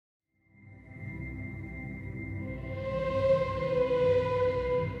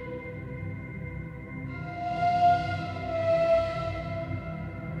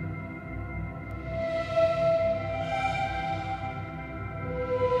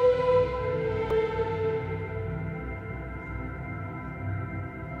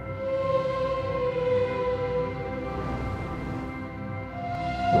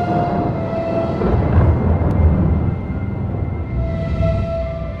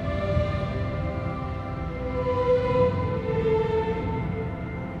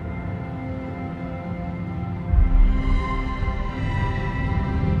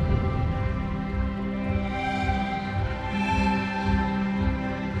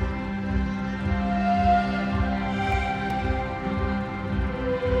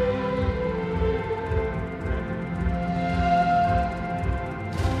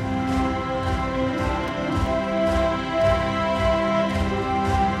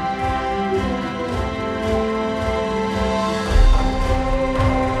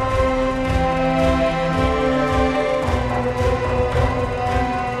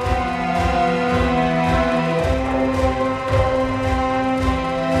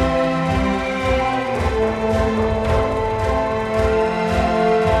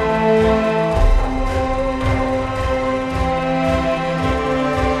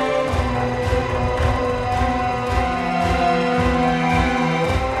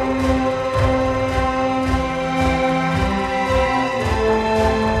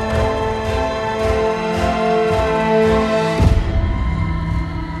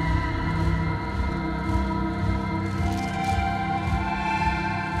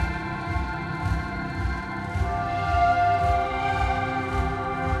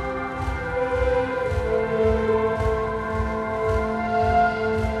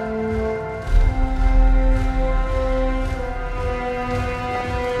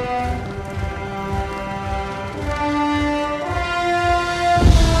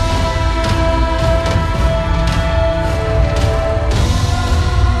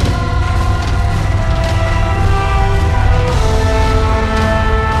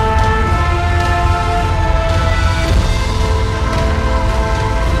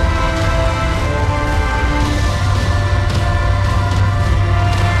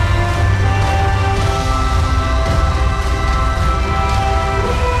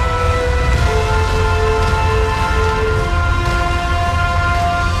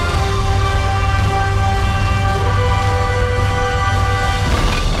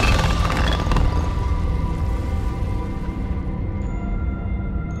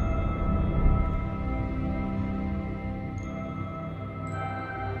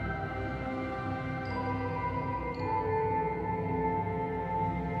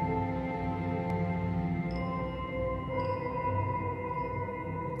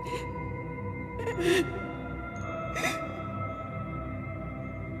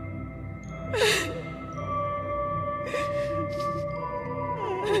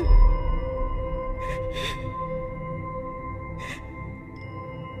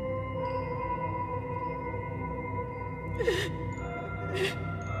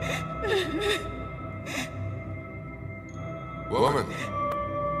Woman,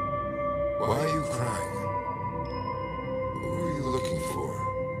 why are you crying? Who are you looking for?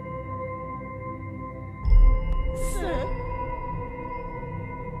 Sir,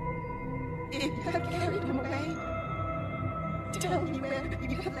 if you have carried him away, tell me where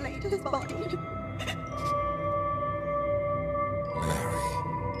you have laid his body. Mary.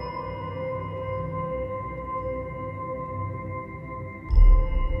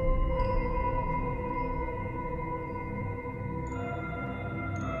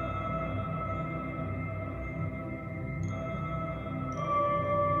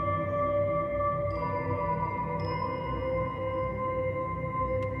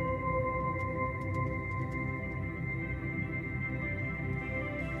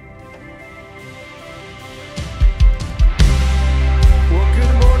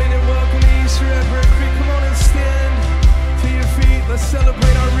 Let's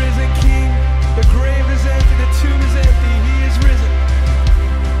celebrate our risen King. The grave is empty, the tomb is empty, He is risen.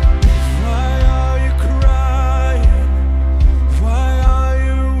 Why are you crying? Why are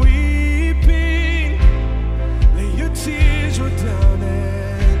you weeping? Lay your tears roll down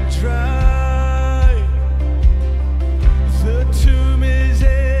and dry. The tomb is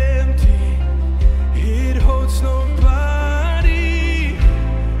empty, it holds nobody.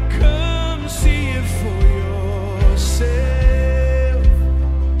 Come see it for yourself.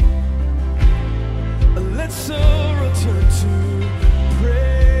 Let sorrow turn to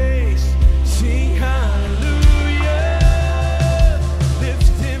praise. Sing hallelujah. Lift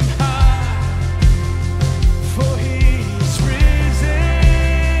Him high, for He is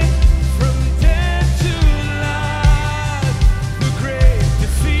risen from death to life. The grave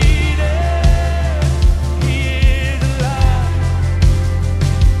defeated, He is alive.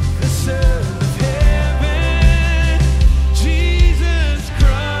 The Son of Heaven, Jesus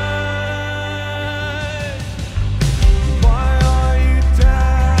Christ.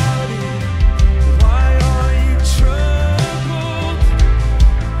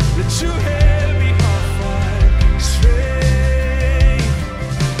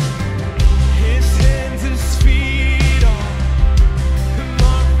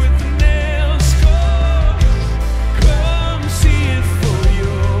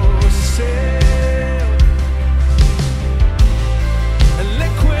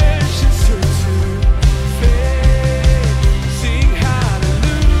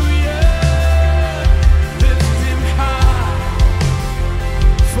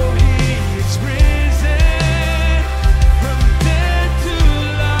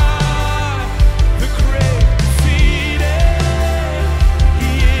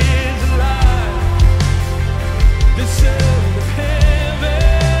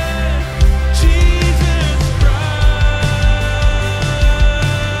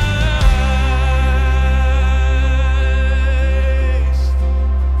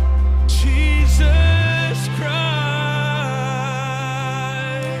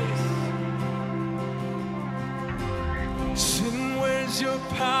 Your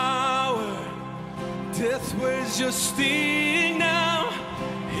power, death, where's your sting now?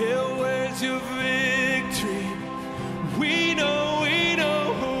 Hell, where's your victory? We know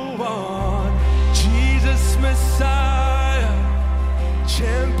who won. Jesus Messiah,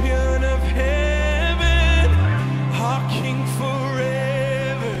 champion of heaven, our King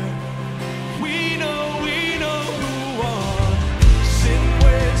forever. We know who won. Sin,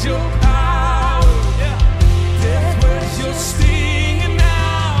 where's your power? Death, where's your sting?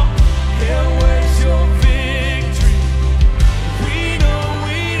 Where's your victory? We know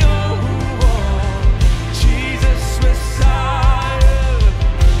who won.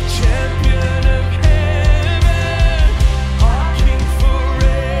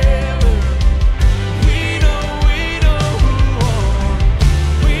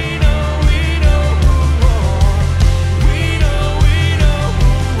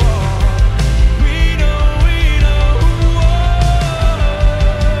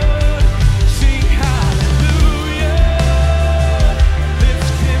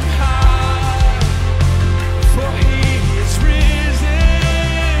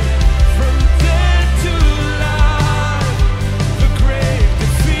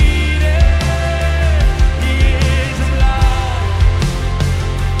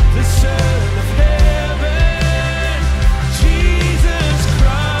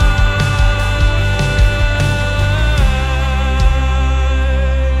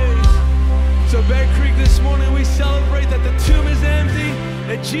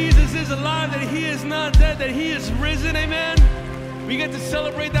 Jesus is alive, that he is not dead, that he is risen, amen? We get to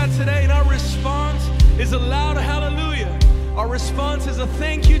celebrate that today, and our response is a loud hallelujah. Our response is a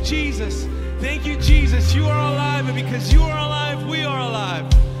thank you, Jesus. Thank you, Jesus. You are alive, and because you are alive, we are alive.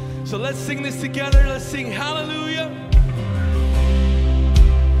 So let's sing this together. Let's sing hallelujah.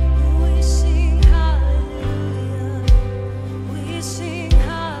 We sing hallelujah. We sing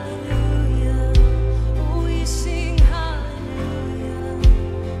hallelujah. We sing hallelujah.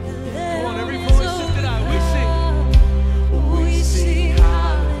 Come on, every voice lift it out. We sing. We sing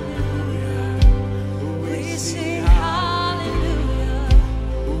hallelujah. We sing hallelujah.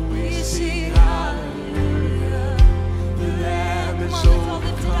 We sing hallelujah. The Lamb is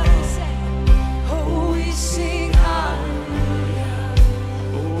overcome. Oh, we sing hallelujah.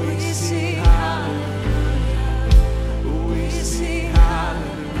 We sing hallelujah. We sing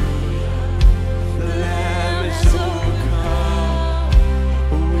hallelujah. The Lamb is overcome.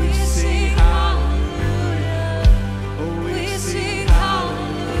 We sing hallelujah. We sing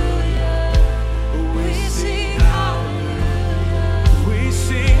hallelujah. We sing hallelujah. We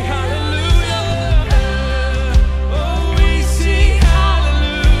sing hallelujah. Oh, we sing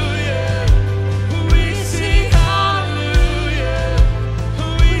hallelujah. We sing hallelujah.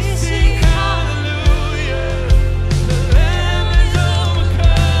 We sing hallelujah. The Lamb is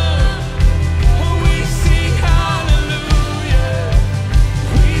overcome. Oh, we sing hallelujah.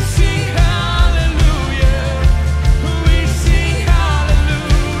 We sing hallelujah. We sing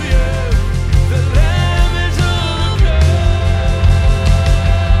hallelujah. The Lamb is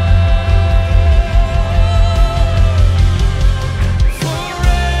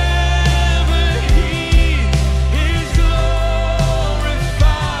Forever he is glorified.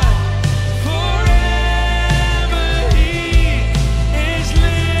 Forever he is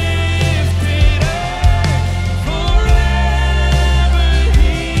lifted up. Forever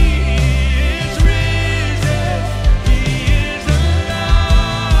he is risen. He is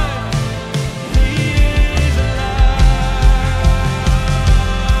alive. He is alive.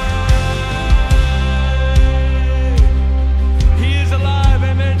 He is alive,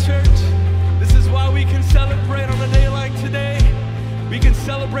 amen, church. This is why we can celebrate on a day like today. We can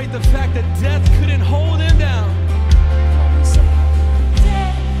celebrate the fact that death couldn't hold him down.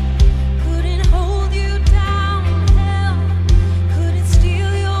 Death couldn't hold you down. Hell couldn't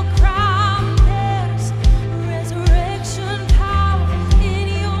steal your crown. There's resurrection power in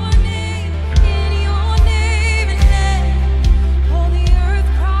your name, and let all the earth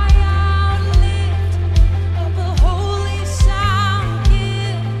cry out. Lift up a holy sound.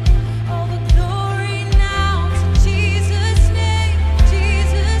 Give all the glory now to Jesus' name.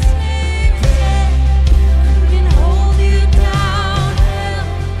 Jesus' name. Death couldn't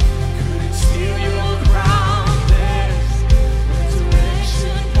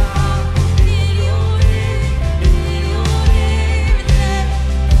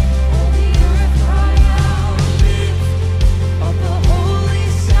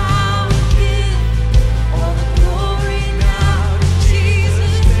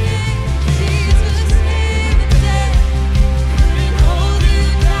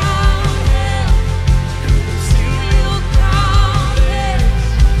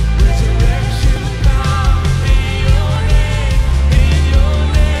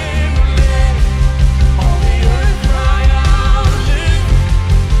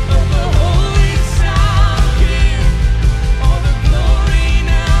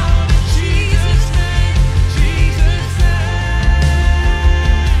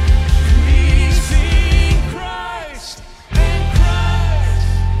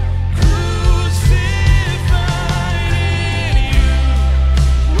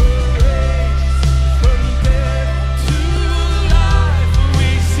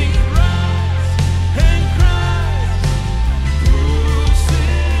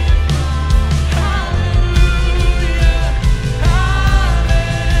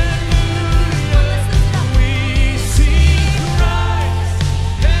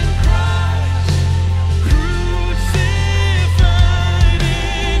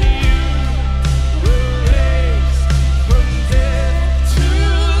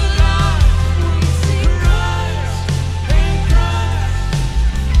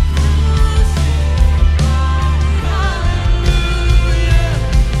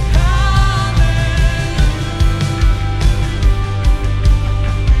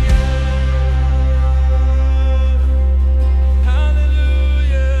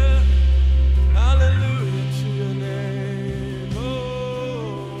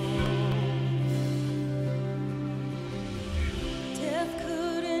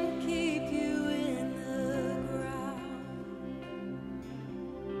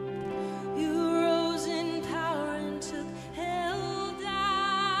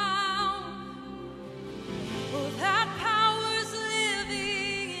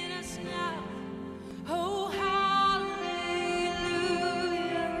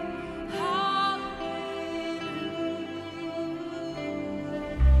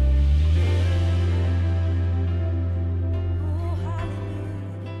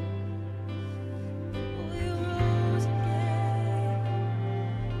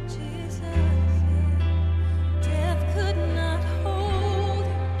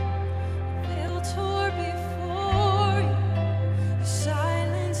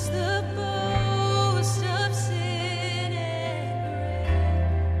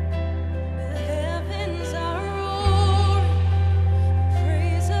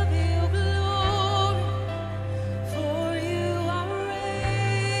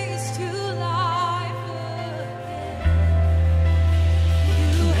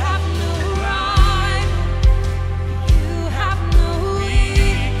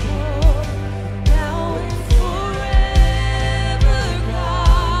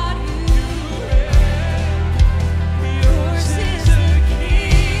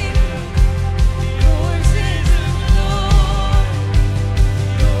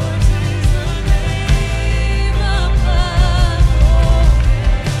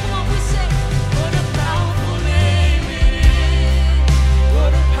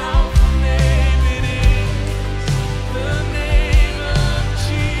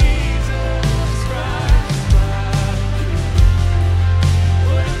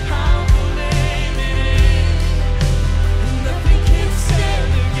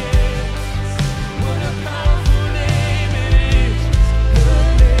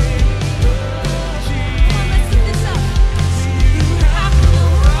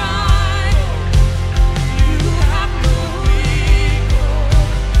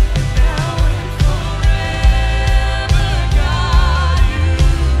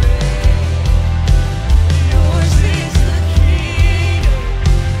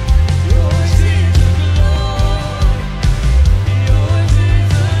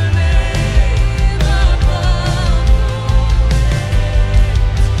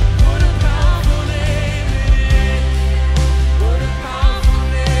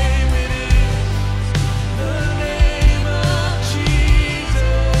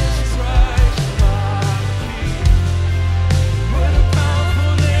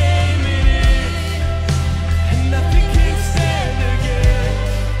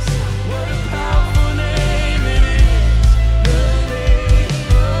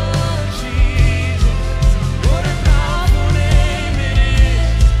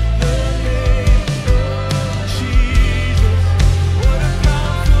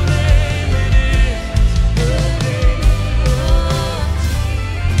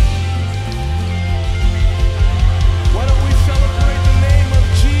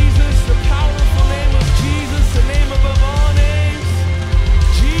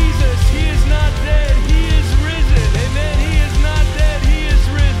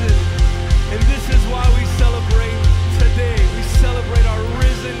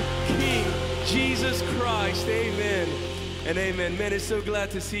Christ. Amen and amen. Man, it's so glad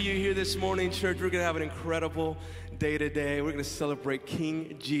to see you here this morning, church. We're going to have an incredible day today. We're going to celebrate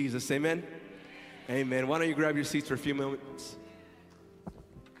King Jesus. Amen. Amen. Why don't you grab your seats for a few moments?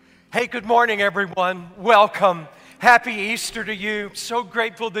 Hey, good morning, everyone. Welcome. Happy Easter to you. So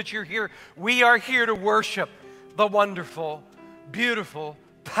grateful that you're here. We are here to worship the wonderful, beautiful,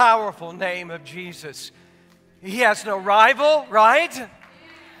 powerful name of Jesus. He has no rival, right?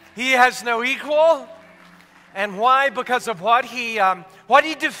 He has no equal. And why? Because of what he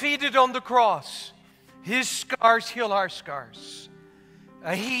defeated on the cross. His scars heal our scars.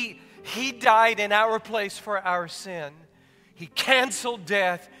 He died in our place for our sin. He canceled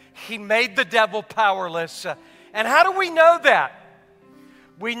death. He made the devil powerless. And how do we know that?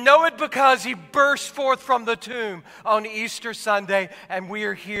 We know it because he burst forth from the tomb on Easter Sunday, and we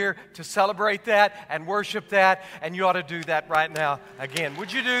are here to celebrate that and worship that, and you ought to do that right now again.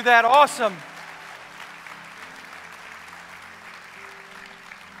 Would you do that? Awesome.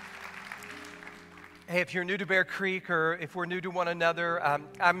 Hey, if you're new to Bear Creek, or if we're new to one another,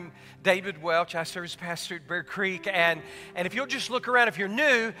 I'm David Welch. I serve as pastor at Bear Creek, and if you'll just look around, if you're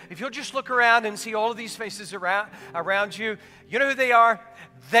new, if you'll just look around and see all of these faces around you, you know who they are?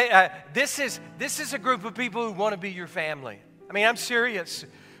 This is a group of people who want to be your family. I mean, I'm serious.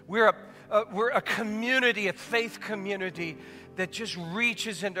 We're a community, a faith community that just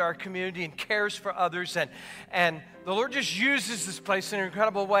reaches into our community and cares for others, and the Lord just uses this place in an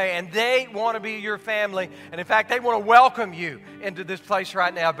incredible way, and they want to be your family, and in fact, they want to welcome you into this place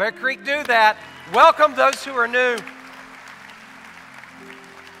right now. Bear Creek, do that. Welcome those who are new.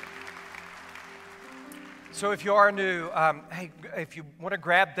 So if you are new, hey, if you want to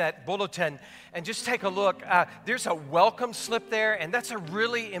grab that bulletin and just take a look, there's a welcome slip there, and that's a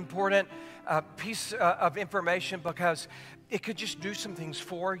really important piece of information because it could just do some things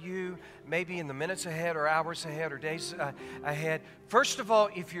for you, maybe in the minutes ahead or hours ahead or days ahead. First of all,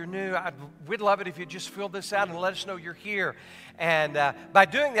 if you're new, we'd love it if you just fill this out and let us know you're here. And by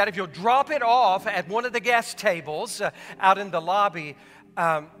doing that, if you'll drop it off at one of the guest tables out in the lobby,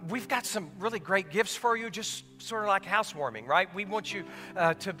 we've got some really great gifts for you, just sort of like housewarming, right? We want you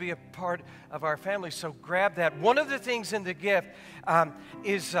to be a part of our family, so grab that. One of the things in the gift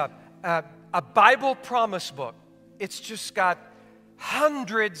is a Bible promise book. It's just got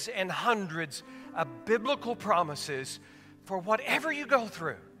hundreds and hundreds of biblical promises for whatever you go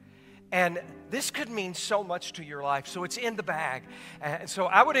through. And this could mean so much to your life, so it's in the bag. And so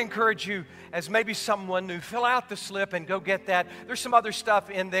I would encourage you, as maybe someone new, fill out the slip and go get that. There's some other stuff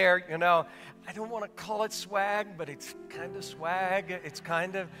in there, you know. I don't want to call it swag, but it's kind of swag. It's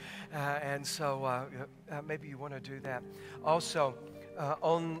kind of, and so maybe you want to do that. Also,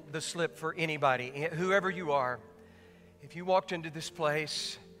 on the slip for anybody, whoever you are, if you walked into this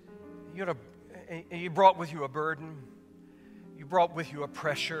place, you brought with you a burden, you brought with you a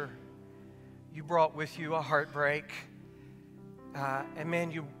pressure, you brought with you a heartbreak, and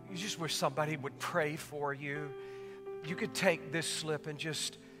man, you just wish somebody would pray for you, you could take this slip and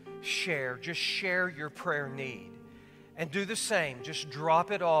just share your prayer need. And do the same, just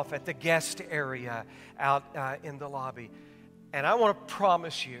drop it off at the guest area out in the lobby. And I want to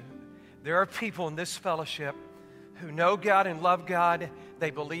promise you, there are people in this fellowship who know God and love God,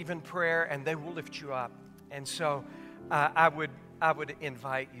 they believe in prayer, and they will lift you up. And so I would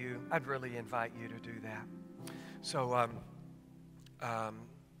invite you, I'd really invite you to do that. So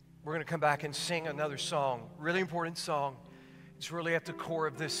we're going to come back and sing another song, really important song. It's really at the core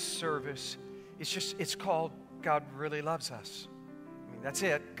of this service. It's called God Really Loves Us. I mean, that's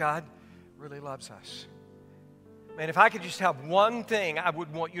it. God really loves us. Man, if I could just have one thing I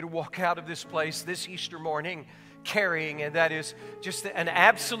would want you to walk out of this place this Easter morning carrying, and that is just an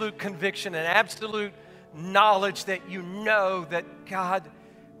absolute conviction, an absolute knowledge that you know that God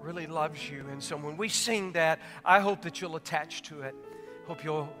really loves you. And so when we sing that, I hope that you'll attach to it. Hope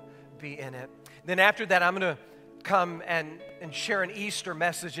you'll be in it. Then after that, I'm going to come and share an Easter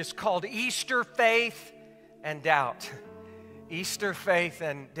message. It's called Easter Faith and Doubt. Easter Faith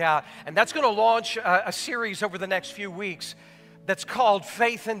and Doubt. And that's going to launch a series over the next few weeks that's called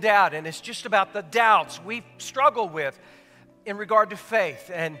Faith and Doubt. And it's just about the doubts we struggle with in regard to faith.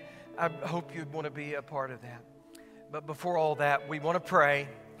 And I hope you'd want to be a part of that. But before all that, we want to pray.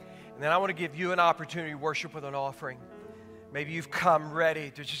 And then I want to give you an opportunity to worship with an offering. Maybe you've come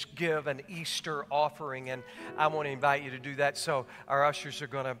ready to just give an Easter offering, and I want to invite you to do that. So our ushers are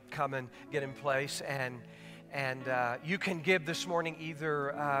going to come and get in place, and And you can give this morning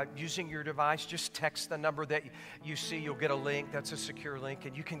either using your device, just text the number that you see. You'll get a link. That's a secure link,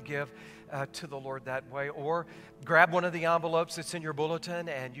 and you can give to the Lord that way. Or grab one of the envelopes that's in your bulletin,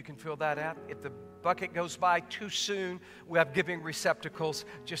 and you can fill that out. If the bucket goes by too soon, we have giving receptacles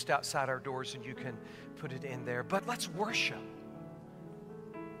just outside our doors, and you can put it in there. But let's worship.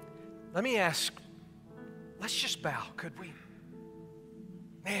 Let me ask, let's just bow, could we?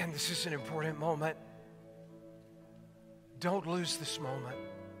 Man, this is an important moment. Don't lose this moment.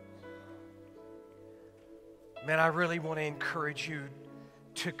 Man, I really want to encourage you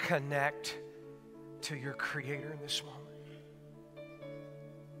to connect to your Creator in this moment.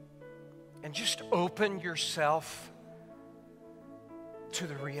 And just open yourself to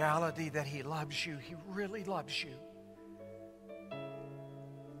the reality that He loves you. He really loves you.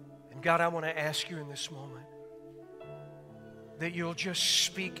 And God, I want to ask you in this moment that you'll just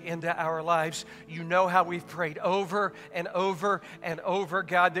speak into our lives. You know how we've prayed over and over and over,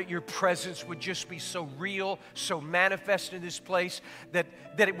 God, that your presence would just be so real, so manifest in this place, that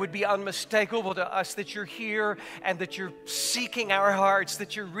it would be unmistakable to us that you're here and that you're seeking our hearts,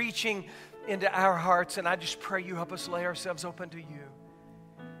 that you're reaching into our hearts. And I just pray you help us lay ourselves open to you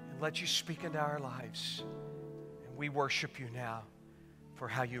and let you speak into our lives. And we worship you now for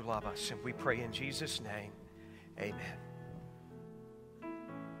how you love us. And we pray in Jesus' name, amen.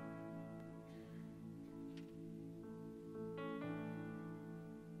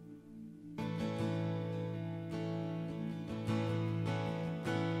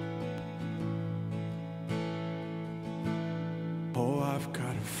 I've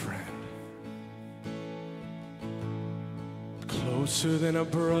got a friend closer than a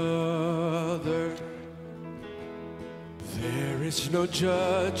brother. There is no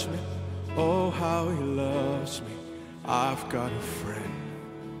judgment. Oh, how he loves me. I've got a friend,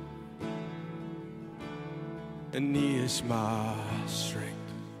 and he is my strength,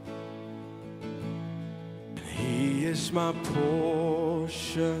 and he is my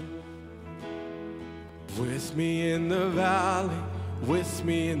portion. With me in the valley, with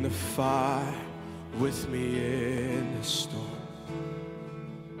me in the fire, with me in the storm.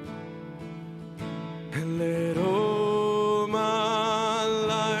 And let all my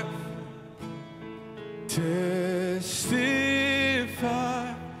life testify,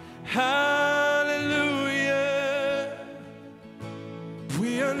 hallelujah.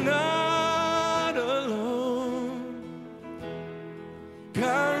 We are not alone.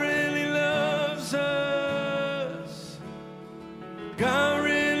 God really loves us. God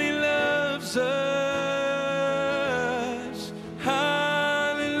really loves us.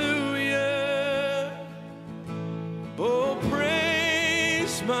 Hallelujah. Oh,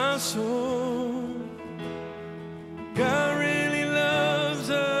 praise my soul. God really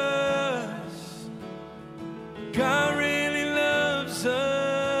loves us. God really loves us.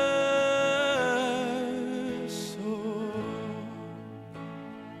 Oh,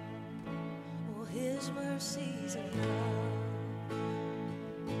 His mercies are love.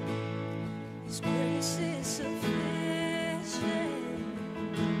 His grace is sufficient.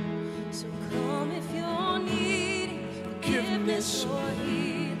 So come if you're needing forgiveness or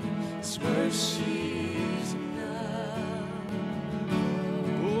healing. His mercies enough.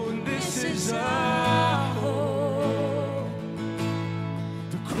 Oh, and this is our hope.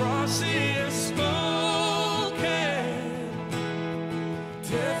 the cross he has spoken.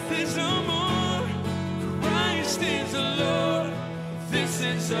 Death is no more. Christ is the Lord. This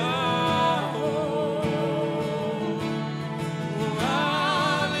is our hope. Oh,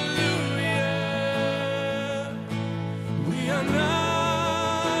 hallelujah. We are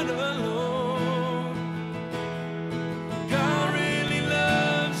not alone. God really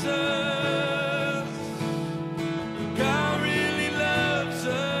loves us. God really loves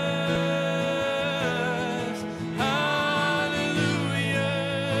us. Hallelujah.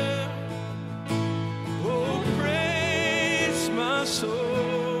 Oh, praise my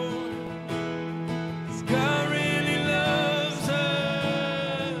soul.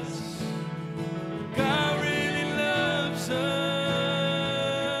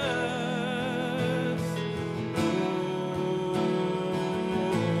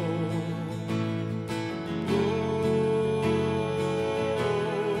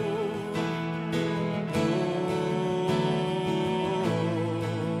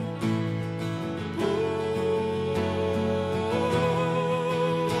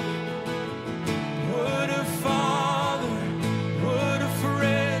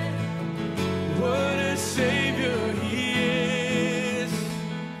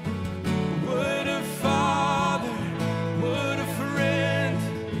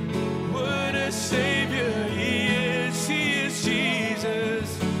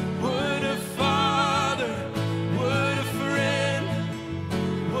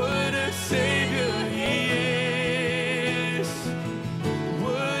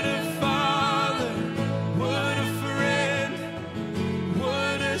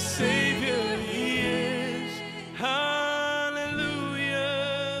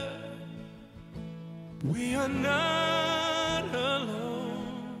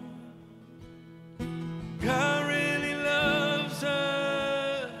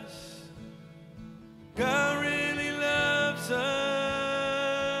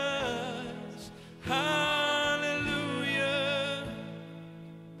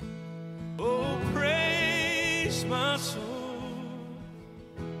 my soul.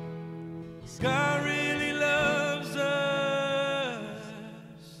 God really loves us.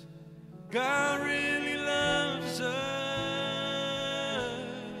 God really loves us.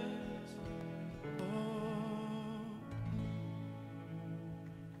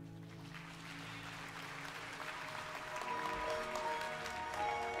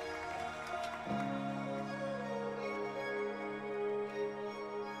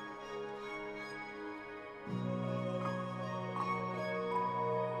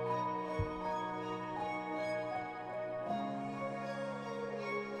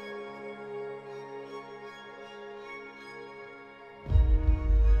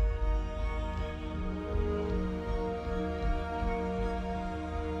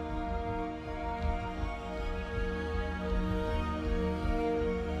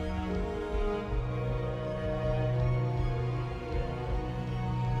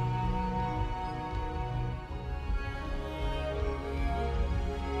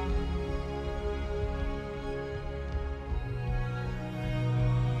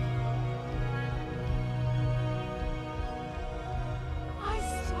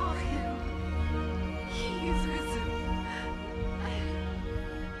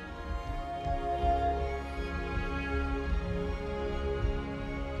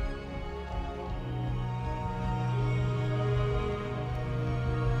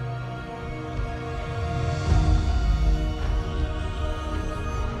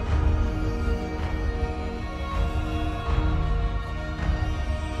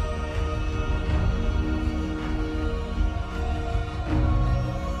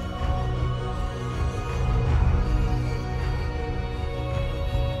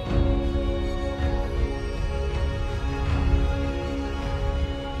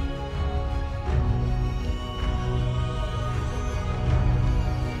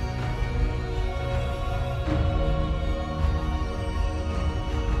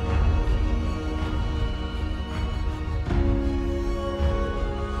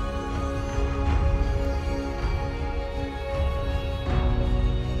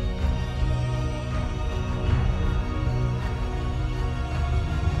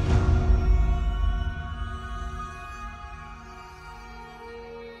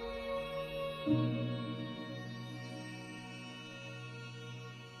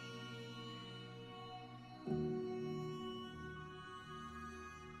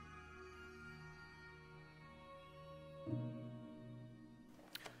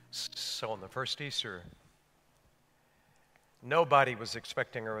 So on the first Easter, nobody was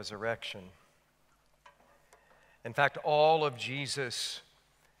expecting a resurrection. In fact, all of Jesus'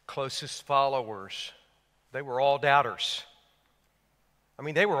 closest followers, they were all doubters. I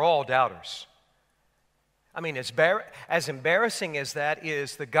mean, they were all doubters. I mean, as embarrassing as that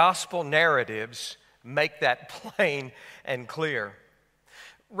is, the gospel narratives make that plain and clear.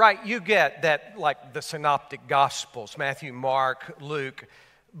 Right, you get that, like the synoptic gospels, Matthew, Mark, Luke,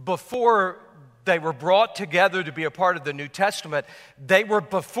 before they were brought together to be a part of the New Testament, they were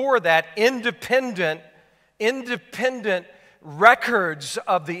before that independent records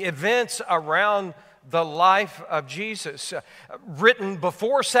of the events around the life of Jesus, written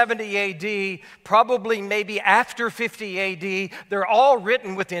before 70 AD, probably maybe after 50 AD. They're all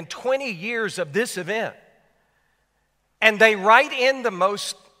written within 20 years of this event. And they write in the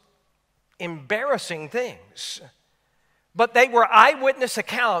most embarrassing things. But they were eyewitness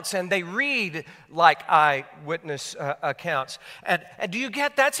accounts, and they read like eyewitness accounts. And do you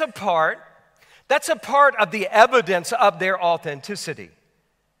get that's a part of the evidence of their authenticity.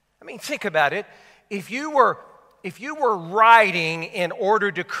 I mean, think about it. If you were writing in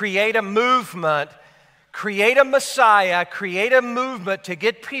order to create a movement, create a Messiah, create a movement to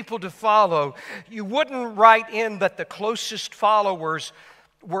get people to follow, you wouldn't write in that the closest followers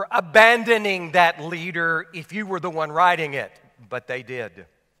were abandoning that leader if you were the one writing it, but they did.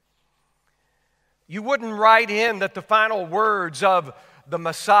 You wouldn't write in that the final words of the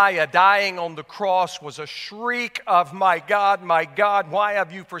Messiah dying on the cross was a shriek of, my God, why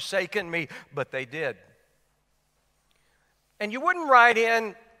have you forsaken me?" But they did. And you wouldn't write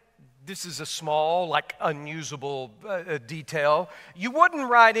in, this is a small, like unusable detail. You wouldn't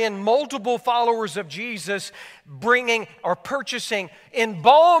write in multiple followers of Jesus bringing or purchasing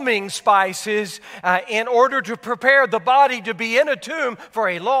embalming spices in order to prepare the body to be in a tomb for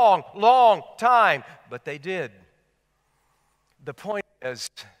a long, long time. But they did. The point is,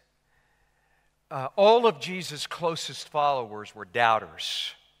 all of Jesus' closest followers were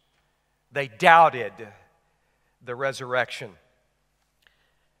doubters. They doubted the resurrection.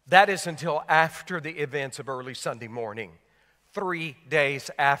 That is until after the events of early Sunday morning, 3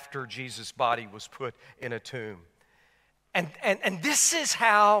 days after Jesus' body was put in a tomb. And this is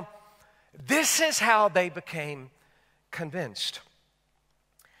how they became convinced.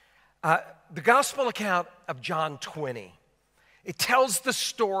 The gospel account of John 20, it tells the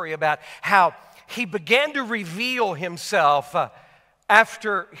story about how he began to reveal himself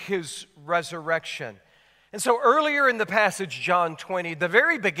after his resurrection. And so earlier in the passage, John 20, the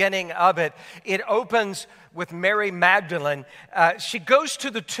very beginning of it, it opens with Mary Magdalene. She goes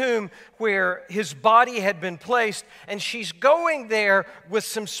to the tomb where his body had been placed, and she's going there with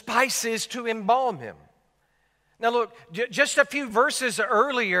some spices to embalm him. Now look, just a few verses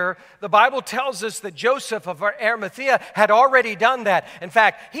earlier, the Bible tells us that Joseph of Arimathea had already done that. In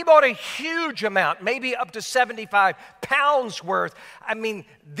fact, he bought a huge amount, maybe up to 75 pounds worth. I mean,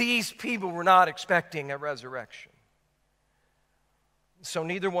 these people were not expecting a resurrection. So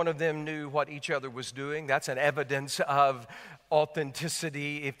neither one of them knew what each other was doing. That's an evidence of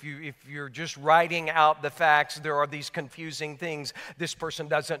authenticity. If you're just writing out the facts, there are these confusing things. This person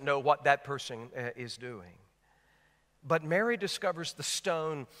doesn't know what that person is doing. But Mary discovers the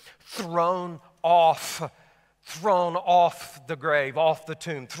stone thrown off the grave, off the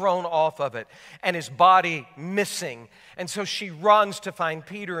tomb, thrown off of it, and his body missing. And so she runs to find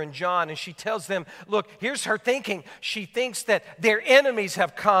Peter and John, and she tells them, look, here's her thinking. She thinks that their enemies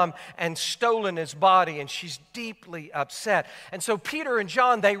have come and stolen his body, and she's deeply upset. And so Peter and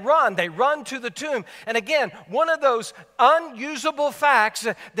John, they run to the tomb. And again, one of those unusable facts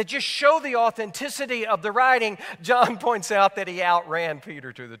that just show the authenticity of the writing, John points out that he outran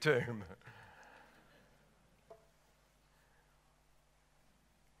Peter to the tomb.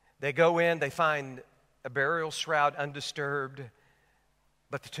 They go in, they find a burial shroud undisturbed,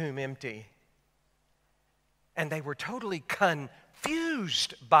 but the tomb empty. And they were totally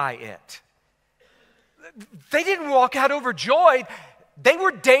confused by it. They didn't walk out overjoyed. They were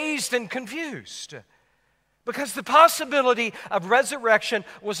dazed and confused because the possibility of resurrection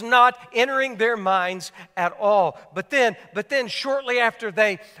was not entering their minds at all. But then shortly after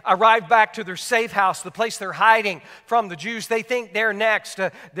they arrive back to their safe house, the place they're hiding from the Jews, they think they're next.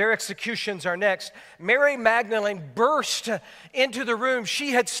 Their executions are next. Mary Magdalene burst into the room.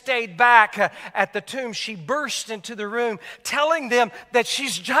 She had stayed back at the tomb. She burst into the room telling them that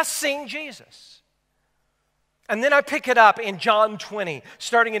she's just seen Jesus. And then I pick it up in John 20,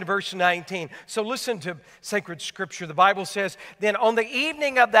 starting in verse 19. So listen to sacred scripture. The Bible says, then on the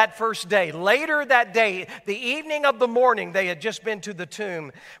evening of that first day, later that day, the evening of the morning, they had just been to the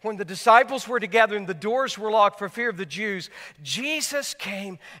tomb. When the disciples were together and the doors were locked for fear of the Jews, Jesus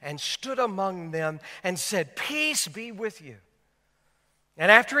came and stood among them and said, peace be with you. And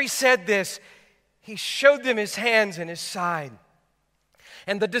after he said this, he showed them his hands and his side.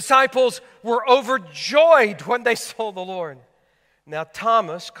 And the disciples were overjoyed when they saw the Lord. Now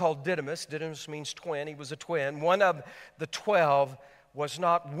Thomas, called Didymus means twin, he was a twin, one of the 12, was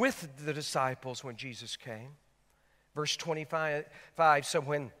not with the disciples when Jesus came. Verse 25, so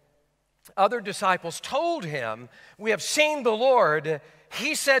when other disciples told him, we have seen the Lord,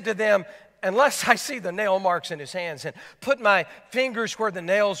 he said to them, unless I see the nail marks in his hands and put my fingers where the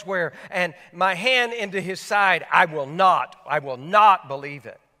nails were and my hand into his side, I will not believe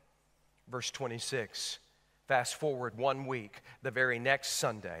it. Verse 26, fast forward 1 week, the very next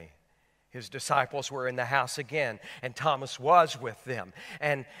Sunday, his disciples were in the house again, and Thomas was with them.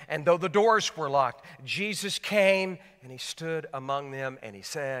 And though the doors were locked, Jesus came and he stood among them and he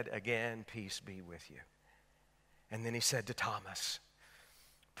said again, peace be with you. And then he said to Thomas,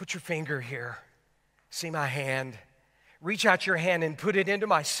 put your finger here. See my hand? Reach out your hand and put it into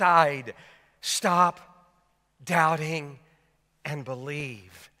my side. Stop doubting and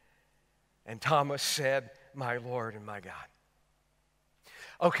believe. And Thomas said, my Lord and my God.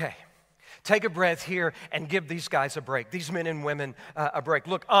 Okay, take a breath here and give these guys a break, these men and women a break.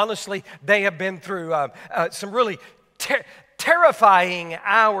 Look, honestly, they have been through some really terrifying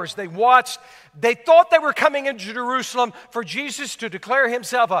hours. They thought they were coming into Jerusalem for Jesus to declare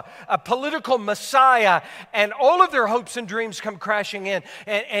himself a political Messiah, and all of their hopes and dreams come crashing in.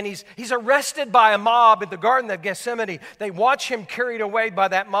 And he's arrested by a mob in the Garden of Gethsemane. They watch him carried away by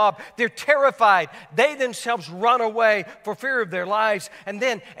that mob. They're terrified. They themselves run away for fear of their lives. And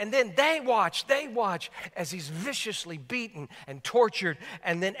then they watch as he's viciously beaten and tortured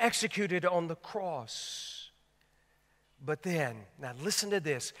and then executed on the cross. But then, now listen to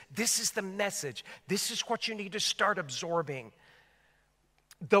this. This is the message. This is what you need to start absorbing.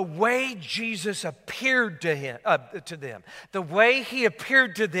 The way Jesus appeared to them, the way he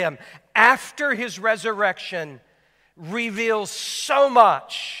appeared to them after his resurrection reveals so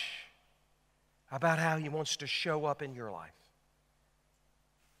much about how he wants to show up in your life.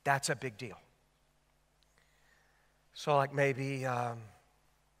 That's a big deal. So like maybe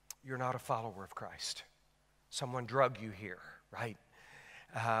you're not a follower of Christ. Someone drug you here, right?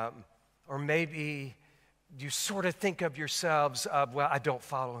 Or maybe you sort of think of yourselves of, well, I don't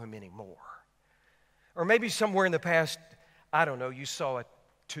follow him anymore. Or maybe somewhere in the past, I don't know, you saw a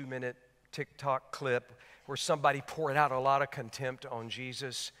 2-minute TikTok clip where somebody poured out a lot of contempt on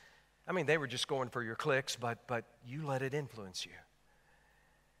Jesus. I mean, they were just going for your clicks, but you let it influence you.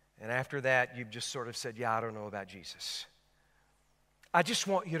 And after that, you've just sort of said, yeah, I don't know about Jesus. I just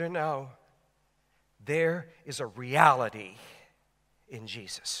want you to know there is a reality in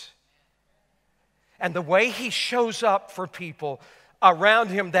Jesus. And the way he shows up for people around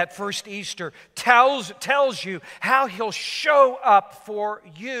him that first Easter tells you how he'll show up for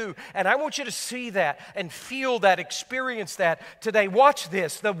you. And I want you to see that and feel that, experience that today. Watch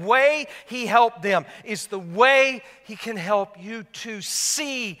this. The way he helped them is the way he can help you to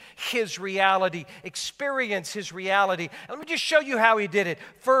see his reality, experience his reality. And let me just show you how he did it.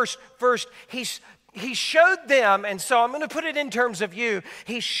 First, he showed them, and so I'm going to put it in terms of you.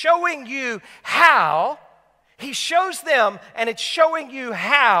 He's showing you how. He shows them, and it's showing you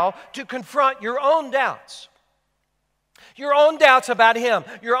how to confront your own doubts. Your own doubts about him.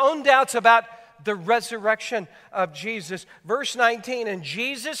 Your own doubts about the resurrection of Jesus. Verse 19, and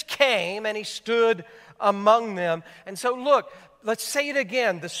Jesus came and he stood among them. And so look, let's say it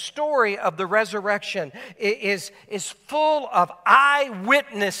again. The story of the resurrection is full of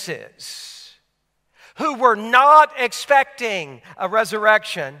eyewitnesses who were not expecting a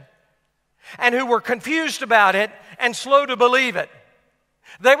resurrection and who were confused about it and slow to believe it.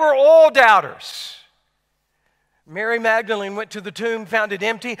 They were all doubters. Mary Magdalene went to the tomb, found it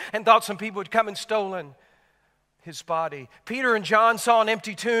empty, and thought some people had come and stolen his body. Peter and John saw an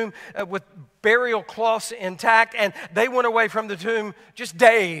empty tomb with burial cloths intact, and they went away from the tomb just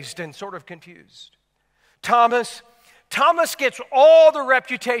dazed and sort of confused. Thomas gets all the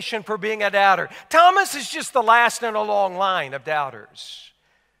reputation for being a doubter. Thomas is just the last in a long line of doubters.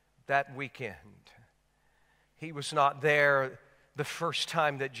 That weekend, he was not there the first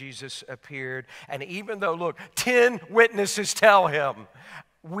time that Jesus appeared. And even though, look, 10 witnesses tell him,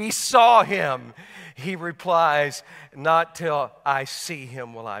 we saw him, he replies, not till I see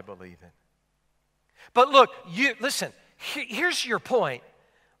him will I believe it. But look, listen, here's your point.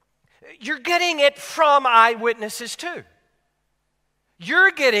 You're getting it from eyewitnesses too.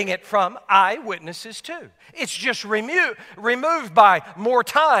 You're getting it from eyewitnesses too. It's just removed by more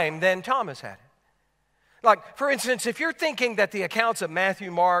time than Thomas had it. Like, for instance, if you're thinking that the accounts of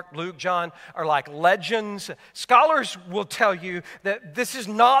Matthew, Mark, Luke, John are like legends, scholars will tell you that this is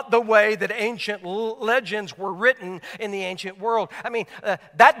not the way that ancient legends were written in the ancient world. I mean,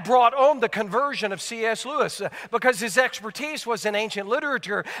 that brought on the conversion of C.S. Lewis because his expertise was in ancient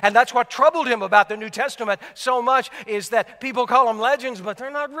literature, and that's what troubled him about the New Testament so much is that people call them legends, but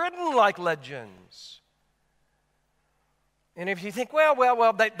they're not written like legends. And if you think, well,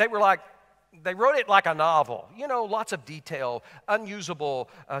 they were like, they wrote it like a novel, you know, lots of detail, unusable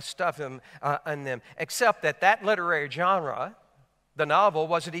stuff in them, except that literary genre, the novel,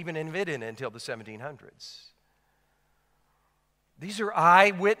 wasn't even invented until the 1700s. These are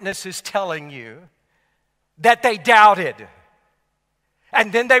eyewitnesses telling you that they doubted,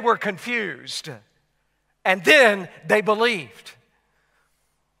 and then they were confused, and then they believed.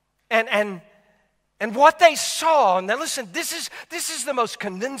 And what they saw, now listen, this is the most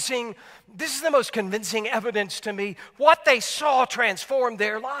convincing evidence to me. What they saw transformed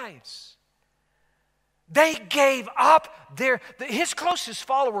their lives. They gave up his closest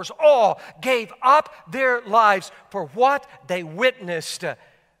followers all gave up their lives for what they witnessed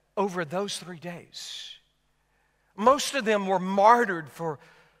over those 3 days. Most of them were martyred for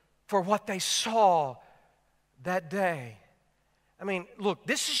what they saw that day. I mean, look,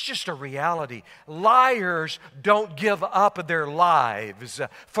 this is just a reality. Liars don't give up their lives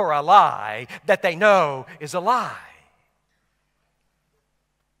for a lie that they know is a lie.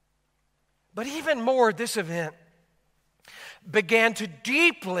 But even more, this event began to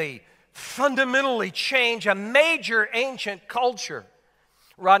deeply, fundamentally change a major ancient culture.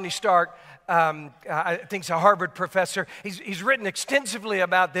 Rodney Stark, I think he's a Harvard professor. He's written extensively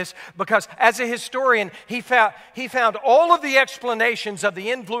about this because as a historian, he found all of the explanations of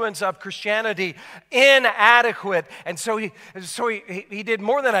the influence of Christianity inadequate. And so he did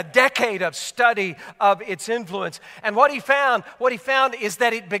more than a decade of study of its influence. And what he found is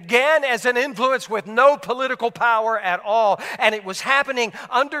that it began as an influence with no political power at all. And it was happening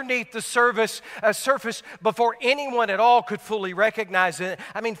underneath the surface before anyone at all could fully recognize it.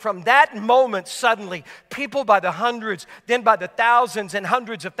 I mean, from that moment moment, suddenly, people by the hundreds, then by the thousands and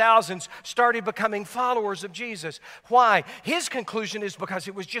hundreds of thousands started becoming followers of Jesus. Why? His conclusion is because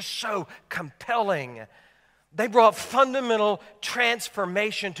it was just so compelling. They brought fundamental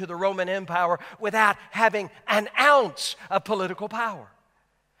transformation to the Roman Empire without having an ounce of political power.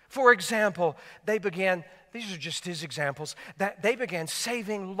 For example, these are just his examples, that they began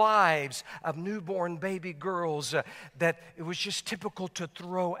saving lives of newborn baby girls that it was just typical to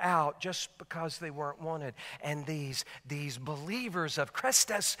throw out just because they weren't wanted. And these believers of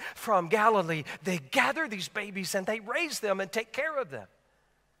Christus from Galilee, they gather these babies and they raise them and take care of them.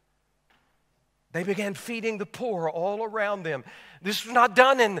 They began feeding the poor all around them. This was not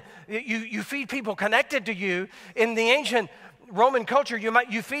done you feed people connected to you. In the ancient Roman culture,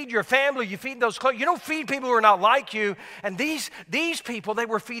 you feed your family, you feed those close. You don't feed people who are not like you. And these people, they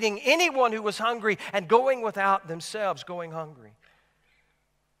were feeding anyone who was hungry and going without themselves, going hungry.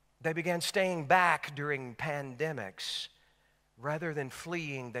 They began staying back during pandemics. Rather than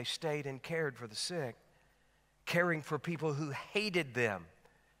fleeing, they stayed and cared for the sick, caring for people who hated them,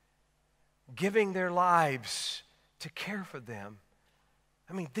 giving their lives to care for them.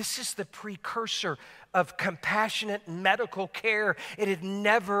 I mean, this is the precursor of compassionate medical care. It had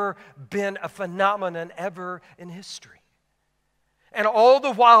never been a phenomenon ever in history. And all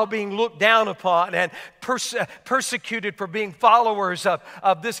the while being looked down upon and persecuted for being followers of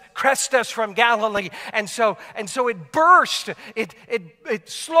this Christus from Galilee. And so it burst, it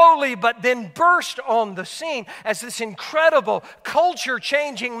slowly but then burst on the scene as this incredible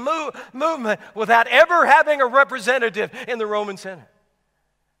culture-changing movement without ever having a representative in the Roman Senate.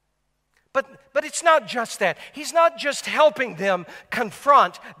 But it's not just that. He's not just helping them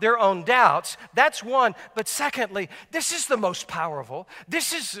confront their own doubts. That's one. But secondly, this is the most powerful.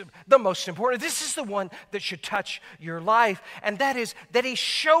 This is the most important. This is the one that should touch your life. And that is that he's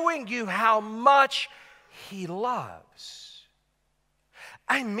showing you how much he loves.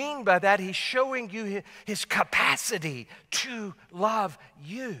 I mean by that, he's showing you his capacity to love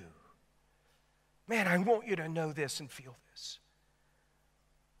you. Man, I want you to know this and feel this.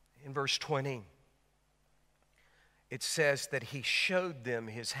 In verse 20, it says that he showed them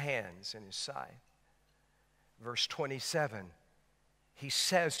his hands and his side. Verse 27, he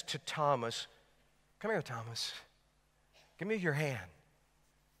says to Thomas, "Come here, Thomas. Give me your hand.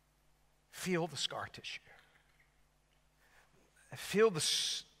 Feel the scar tissue. Feel the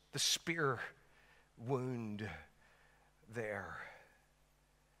spear wound there."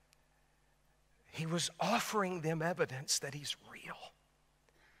 He was offering them evidence that he's real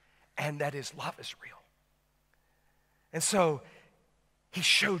and that his love is real. And so he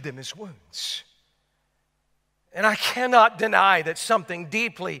showed them his wounds. And I cannot deny that something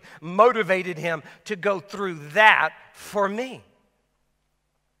deeply motivated him to go through that for me.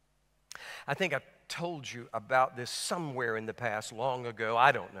 I think I told you about this somewhere in the past, long ago.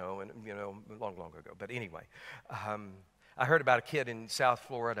 I don't know, and long ago. But anyway, I heard about a kid in South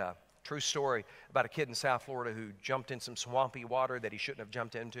Florida. True story about a kid in South Florida who jumped in some swampy water that he shouldn't have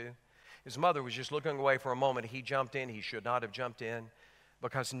jumped into. His mother was just looking away for a moment. He jumped in. He should not have jumped in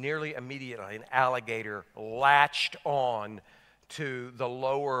because nearly immediately an alligator latched on to the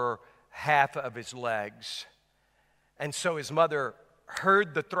lower half of his legs. And so his mother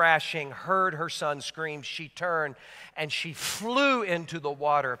heard the thrashing, heard her son scream. She turned and she flew into the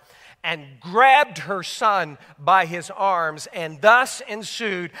water and grabbed her son by his arms, and thus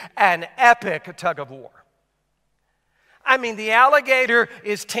ensued an epic tug of war. I mean, the alligator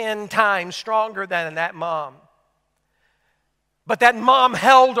is 10 times stronger than that mom. But that mom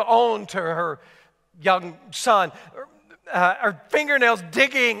held on to her young son, her fingernails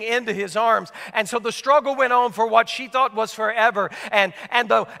digging into his arms. And so the struggle went on for what she thought was forever. And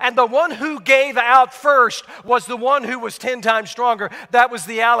the one who gave out first was the one who was 10 times stronger. That was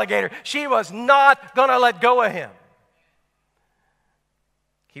the alligator. She was not going to let go of him.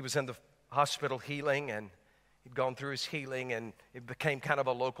 He was in the hospital healing, and he'd gone through his healing, and it became kind of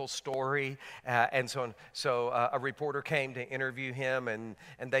a local story. And so a reporter came to interview him, and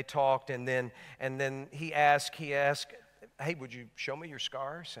they talked. And then he asked, "Hey, would you show me your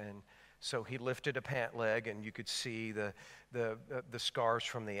scars?" And so he lifted a pant leg, and you could see the scars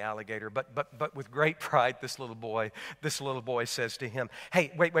from the alligator. But with great pride, this little boy says to him,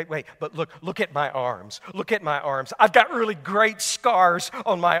 "Hey, wait! But look at my arms. Look at my arms. I've got really great scars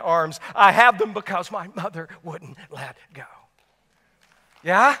on my arms. I have them because my mother wouldn't let go."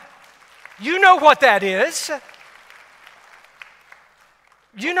 Yeah, you know what that is.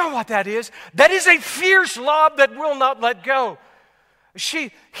 You know what that is. That is a fierce love that will not let go.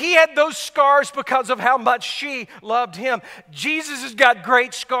 He had those scars because of how much she loved him. Jesus has got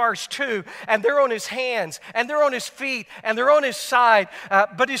great scars too, and they're on his hands, and they're on his feet, and they're on his side.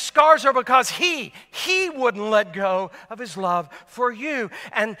 But his scars are because he wouldn't let go of his love for you.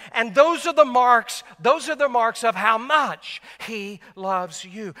 And those are the marks of how much he loves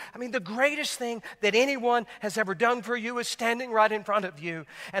you. I mean, the greatest thing that anyone has ever done for you is standing right in front of you,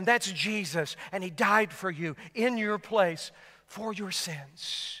 and that's Jesus. And he died for you in your place, for your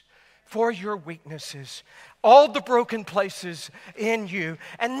sins, for your weaknesses, all the broken places in you.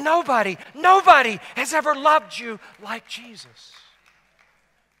 And nobody has ever loved you like Jesus.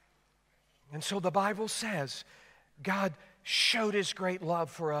 And so the Bible says God showed his great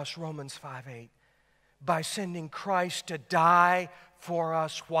love for us, Romans 5:8, by sending Christ to die for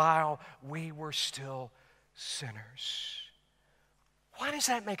us while we were still sinners. Why does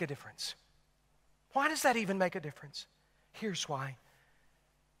that make a difference? Why does that even make a difference? Here's why.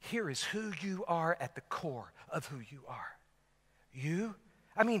 Here is who you are at the core of who you are.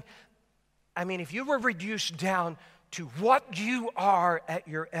 I mean, if you were reduced down to what you are at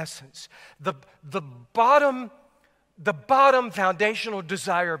your essence, the bottom foundational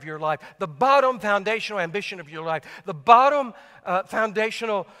desire of your life, the bottom foundational ambition of your life, the bottom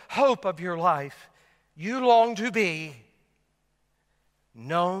foundational hope of your life, you long to be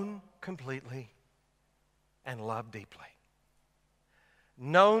known completely and loved deeply.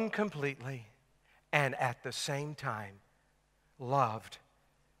 Known completely and at the same time loved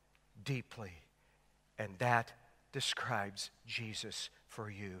deeply. And that describes Jesus for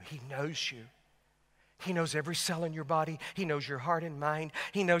you. He knows you. He knows every cell in your body. He knows your heart and mind.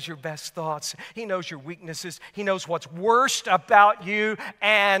 He knows your best thoughts. He knows your weaknesses. He knows what's worst about you,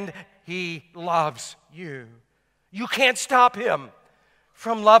 and he loves you. You can't stop him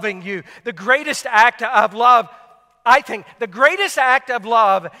from loving you. The greatest act of love, I think, the greatest act of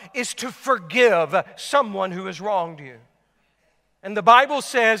love is to forgive someone who has wronged you. And the Bible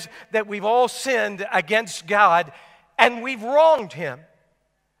says that we've all sinned against God and we've wronged him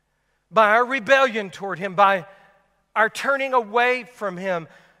by our rebellion toward him, by our turning away from him.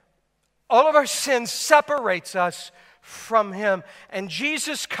 All of our sin separates us from him. And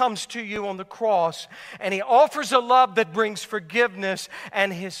Jesus comes to you on the cross and he offers a love that brings forgiveness,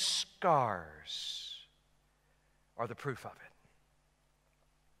 and his scars are the proof of it.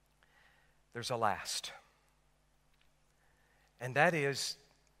 There's a last. And that is,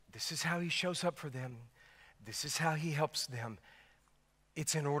 this is how he shows up for them. This is how he helps them.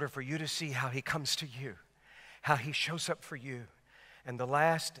 It's in order for you to see how he comes to you, how he shows up for you. And the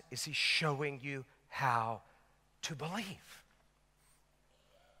last is he's showing you how to believe.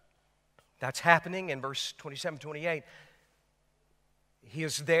 That's happening in verse 27, 28. He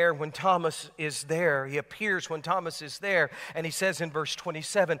is there when Thomas is there. He appears when Thomas is there. And he says in verse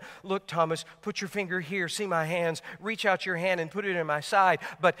 27, "Look, Thomas, put your finger here. See my hands. Reach out your hand and put it in my side."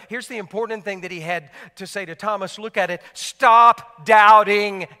 But here's the important thing that he had to say to Thomas. Look at it. Stop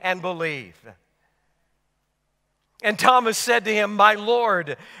doubting and believe. And Thomas said to him, "My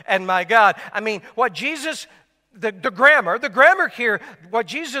Lord and my God." I mean, what Jesus, the grammar here, what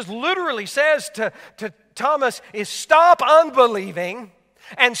Jesus literally says to Thomas is stop unbelieving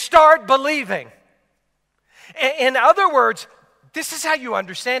and start believing. In other words, this is how you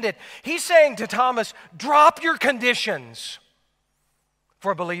understand it. He's saying to Thomas, drop your conditions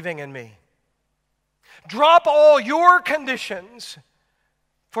for believing in me. Drop all your conditions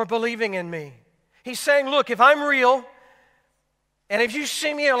for believing in me. He's saying, look, if I'm real, and if you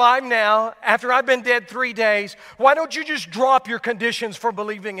see me alive now, after I've been dead 3 days, why don't you just drop your conditions for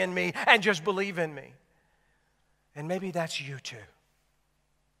believing in me and just believe in me? And maybe that's you too.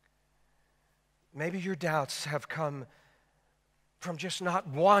 Maybe your doubts have come from just not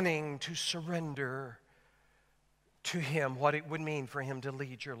wanting to surrender to him what it would mean for him to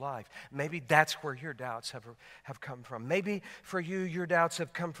lead your life. Maybe that's where your doubts have come from. Maybe for you, your doubts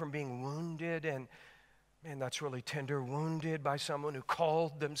have come from being wounded, and man, that's really tender, wounded by someone who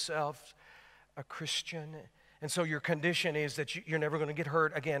called themselves a Christian. And so your condition is that you're never going to get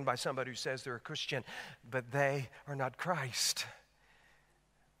hurt again by somebody who says they're a Christian, but they are not Christ.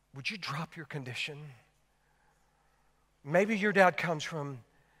 Would you drop your condition? Maybe your doubt comes from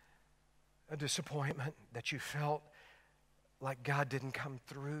a disappointment that you felt like God didn't come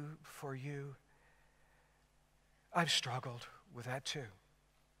through for you. I've struggled with that too.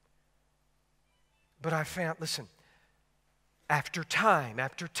 But I found, listen, after time,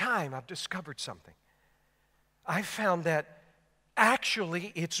 I've discovered something. I found that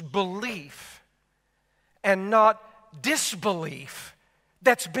actually it's belief and not disbelief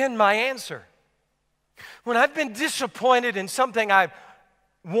that's been my answer. When I've been disappointed in something I've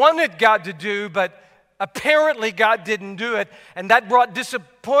wanted God to do, but apparently God didn't do it, and that brought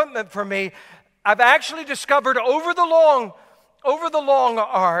disappointment for me, I've actually discovered over the long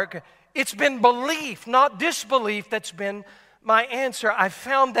arc, it's been belief, not disbelief, that's been my answer. I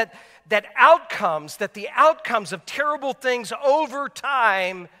found that the outcomes of terrible things over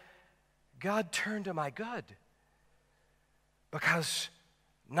time, God turned to my good.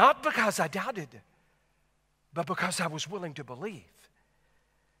 Not because I doubted, but because I was willing to believe.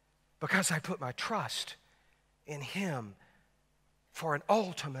 Because I put my trust in Him for an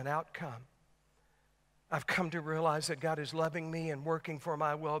ultimate outcome. I've come to realize that God is loving me and working for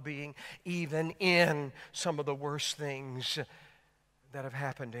my well-being, even in some of the worst things that have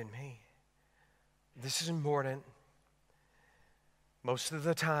happened in me. This is important. Most of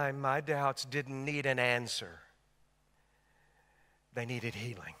the time, my doubts didn't need an answer. They needed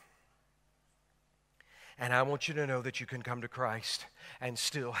healing. And I want you to know that you can come to Christ and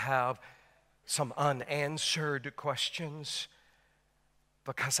still have some unanswered questions,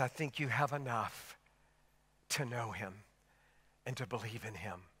 because I think you have enough to know Him and to believe in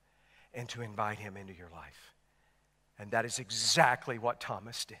Him and to invite Him into your life. And that is exactly what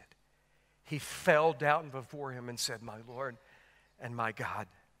Thomas did. He fell down before Him and said, "My Lord and my God."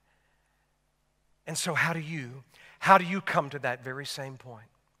 And so how do you come to that very same point?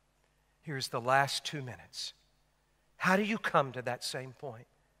 Here's the last 2 minutes. How do you come to that same point?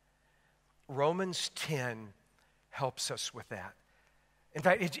 Romans 10 helps us with that. In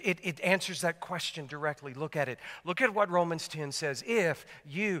fact, it answers that question directly. Look at it. Look at what Romans 10 says. If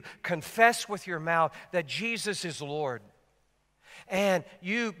you confess with your mouth that Jesus is Lord, and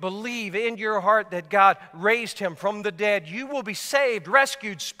you believe in your heart that God raised Him from the dead, you will be saved,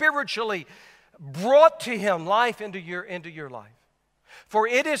 rescued, spiritually brought to Him, life into your life. For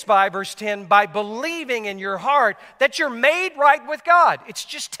it is by, verse 10, by believing in your heart that you're made right with God. It's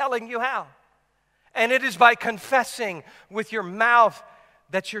just telling you how. And it is by confessing with your mouth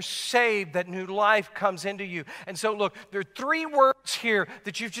that you're saved, that new life comes into you. And so look, there are 3 words here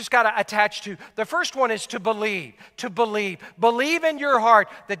that you've just got to attach to. The first one is to believe. To believe. Believe in your heart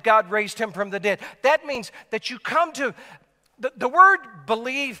that God raised Him from the dead. That means that you come to, the word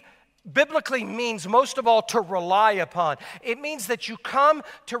believe biblically means most of all to rely upon. It means that you come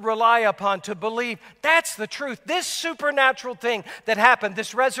to rely upon, to believe. That's the truth. This supernatural thing that happened,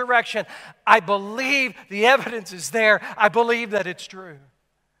 this resurrection, I believe the evidence is there. I believe that it's true.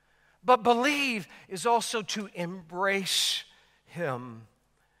 But believe is also to embrace Him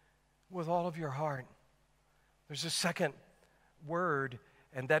with all of your heart. There's a second word,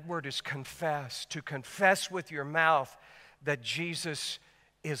 and that word is confess. To confess with your mouth that Jesus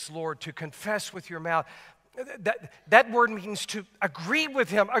is Lord. To confess with your mouth. That word means to agree with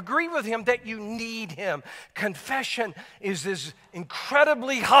Him that you need Him. Confession is this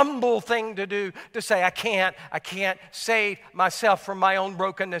incredibly humble thing to do, to say, I can't save myself from my own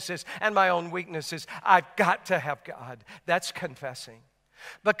brokennesses and my own weaknesses. I've got to have God. That's confessing.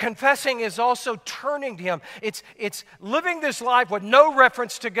 But confessing is also turning to Him. It's living this life with no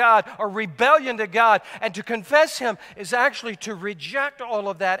reference to God or rebellion to God. And to confess Him is actually to reject all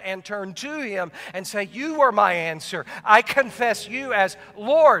of that and turn to Him and say, You are my answer. I confess You as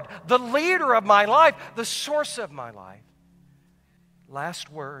Lord, the leader of my life, the source of my life.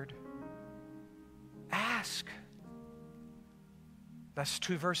 Last word, ask. That's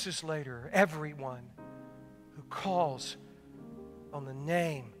 2 verses later. Everyone who calls on the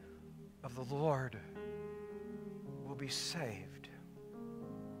name of the Lord will be saved.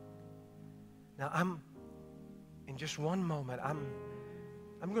 Now, in just one moment, I'm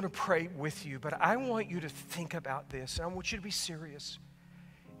going to pray with you, but I want you to think about this. I want you to be serious.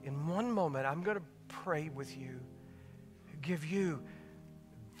 In one moment, I'm going to pray with you, give you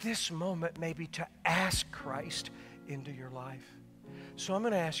this moment maybe to ask Christ into your life. So I'm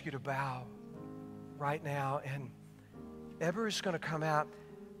going to ask you to bow right now, and Eber is going to come out,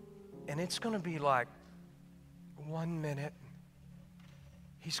 and it's going to be like 1 minute.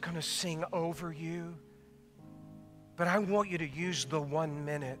 He's going to sing over you. But I want you to use the 1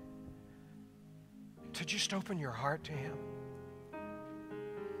 minute to just open your heart to Him.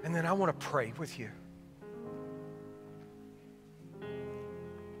 And then I want to pray with you.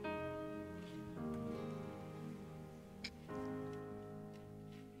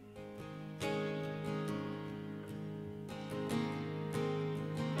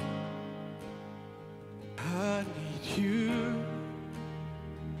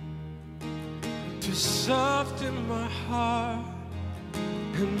 Soften my heart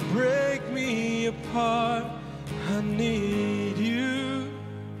and break me apart. I need You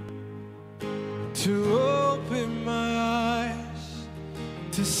to open my eyes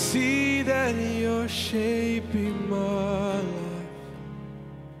to see that you're shaping my life.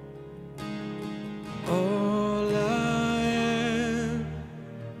 All I am,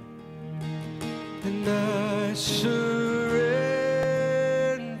 and I surrender.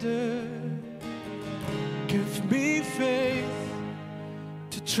 Give me faith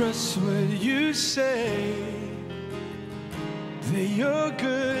to trust what you say, that you're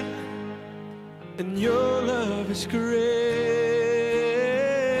good and your love is great.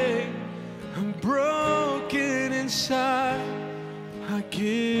 I'm broken inside, I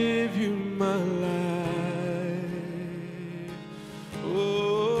give you my life.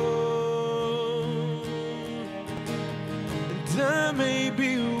 Oh, and I may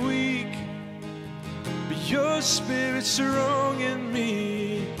be weak, but your spirit's strong in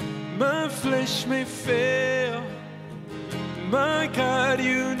me. My flesh may fail, my God,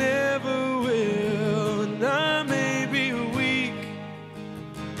 you never will. And I may be weak,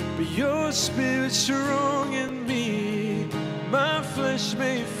 but your spirit's strong in me. My flesh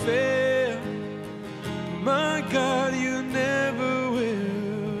may fail, my God, you never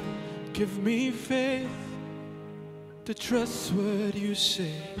will. Give me faith to trust what you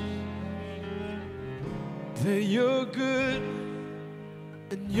say, that you're good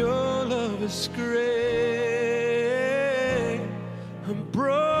and your love is great. I'm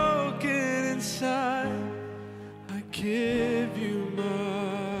broken inside, I give you my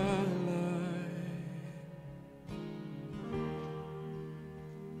life.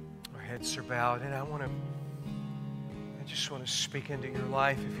 Our heads are bowed, and I just want to speak into your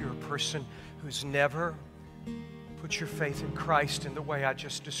life. If you're a person who's never put your faith in Christ in the way I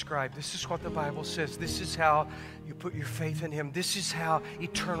just described, this is what the Bible says. This is how you put your faith in Him. This is how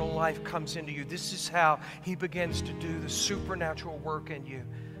eternal life comes into you. This is how He begins to do the supernatural work in you.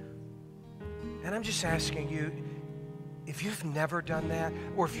 And I'm just asking you, if you've never done that,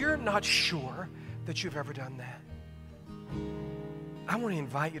 or if you're not sure that you've ever done that, I want to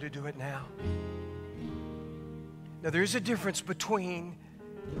invite you to do it now. Now, there's a difference between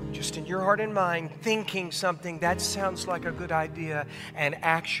just in your heart and mind thinking something that sounds like a good idea and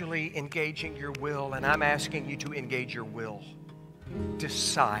actually engaging your will. And I'm asking you to engage your will.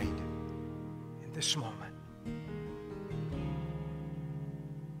 Decide in this moment.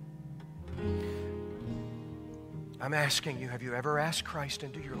 I'm asking you, have you ever asked Christ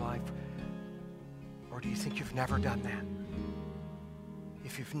into your life? Or do you think you've never done that?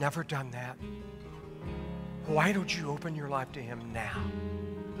 If you've never done that, why don't you open your life to Him now?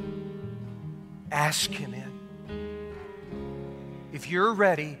 Ask Him in. If you're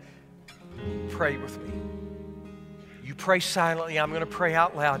ready, pray with me. You pray silently, I'm going to pray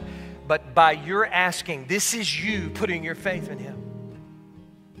out loud. But by your asking, this is you putting your faith in Him.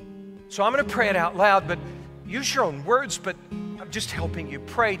 So I'm going to pray it out loud, but use your own words, but I'm just helping you.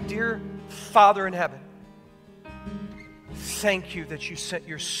 Pray, dear Father in heaven, thank you that you sent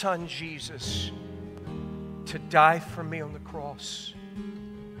your Son Jesus to die for me on the cross.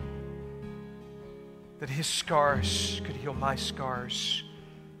 That His scars could heal my scars.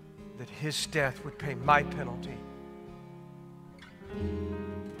 That His death would pay my penalty.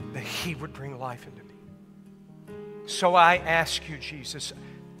 That He would bring life into me. So I ask you, Jesus,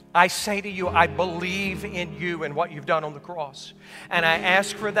 I say to you, I believe in you and what you've done on the cross. And I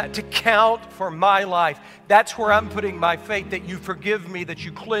ask for that to count for my life. That's where I'm putting my faith, that you forgive me, that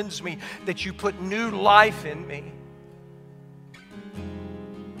you cleanse me, that you put new life in me.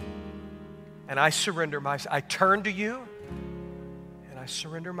 And I surrender I turn to you, and I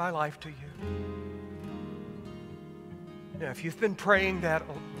surrender my life to you. Now, if you've been praying that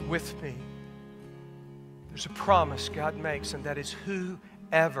with me, there's a promise God makes, and that is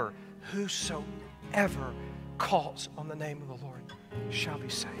whosoever calls on the name of the Lord shall be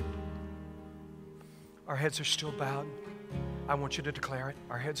saved. Our heads are still bowed. I want you to declare it.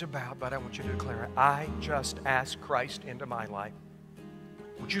 Our heads are bowed, but I want you to declare it. I just asked Christ into my life.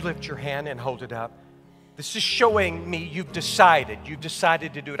 Would you lift your hand and hold it up? This is showing me you've decided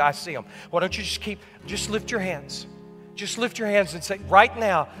to do it. I see them. Why don't you just lift your hands. Just lift your hands and say, right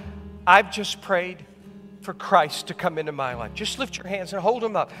now, I've just prayed for Christ to come into my life. Just lift your hands and hold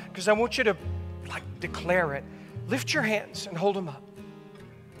them up, because I want you to declare it. Lift your hands and hold them up.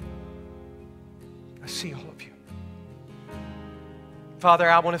 I see all of you. Father,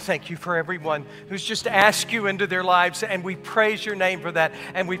 I want to thank you for everyone who's just asked you into their lives, and we praise your name for that,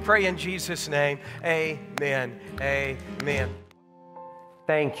 and we pray in Jesus' name. Amen. Amen.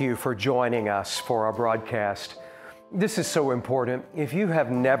 Thank you for joining us for our broadcast. This is so important. If you have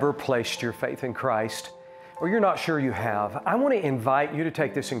never placed your faith in Christ, or you're not sure you have, I want to invite you to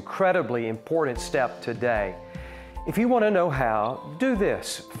take this incredibly important step today. If you want to know how, do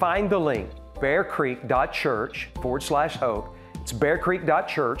this. Find the link, bearcreek.church/hope. It's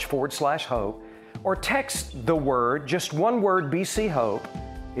bearcreek.church/hope. Or text the word, just one word, BC Hope.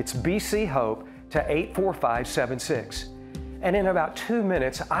 It's BC Hope to 84576. And in about 2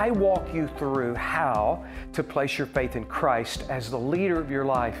 minutes, I walk you through how to place your faith in Christ as the leader of your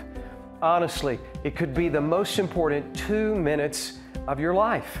life. Honestly, it could be the most important 2 minutes of your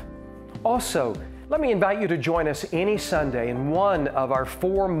life. Also, let me invite you to join us any Sunday in one of our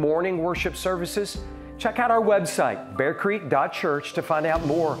 4 morning worship services. Check out our website, bearcreek.church, to find out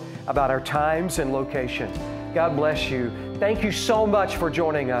more about our times and location. God bless you. Thank you so much for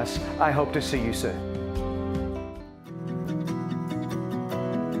joining us. I hope to see you soon.